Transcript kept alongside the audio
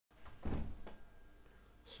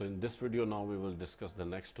So in this video now we will discuss the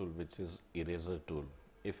next tool, which is eraser tool.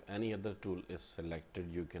 If any other tool is selected,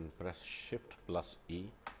 you can press shift plus E.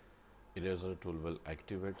 Eraser tool will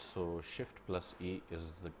activate. So shift plus E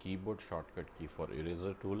is the keyboard shortcut key for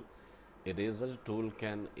eraser tool. Eraser tool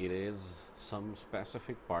can erase some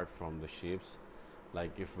specific part from the shapes,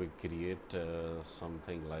 like if we create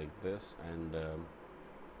something like this, and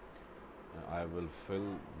I will fill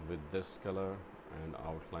with this color and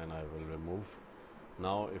outline I will remove.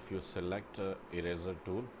 Now if you select eraser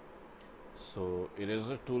tool, so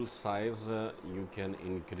eraser tool size you can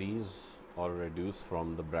increase or reduce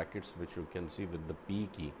from the brackets, which you can see with the P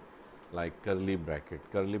key, like curly bracket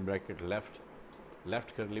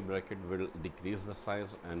left curly bracket will decrease the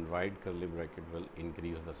size and right curly bracket will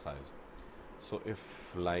increase the size. So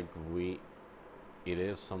if like we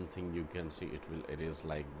erase something, you can see it will erase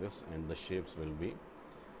like this, and the shapes will be,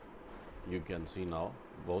 you can see now,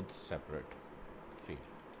 both separate. See,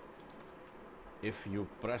 if you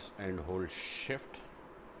press and hold shift,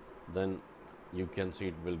 then you can see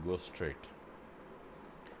it will go straight.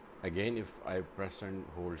 Again, if I press and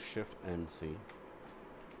hold shift and see,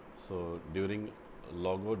 so during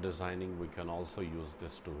logo designing we can also use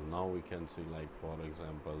this tool. Now we can see, like for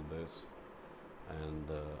example this and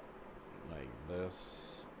like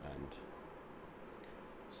this and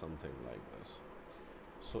something like this.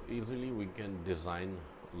 So easily we can design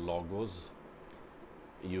logos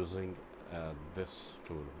using this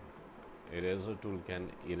tool. Eraser tool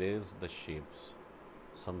can erase the shapes,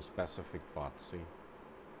 some specific parts. See,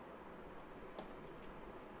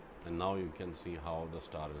 and now you can see how the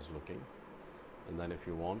star is looking. And then if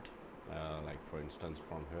you want, like for instance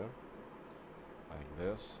from here, like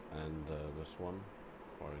this, and this one,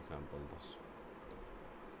 for example this.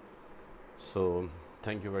 So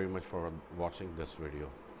thank you very much for watching this video.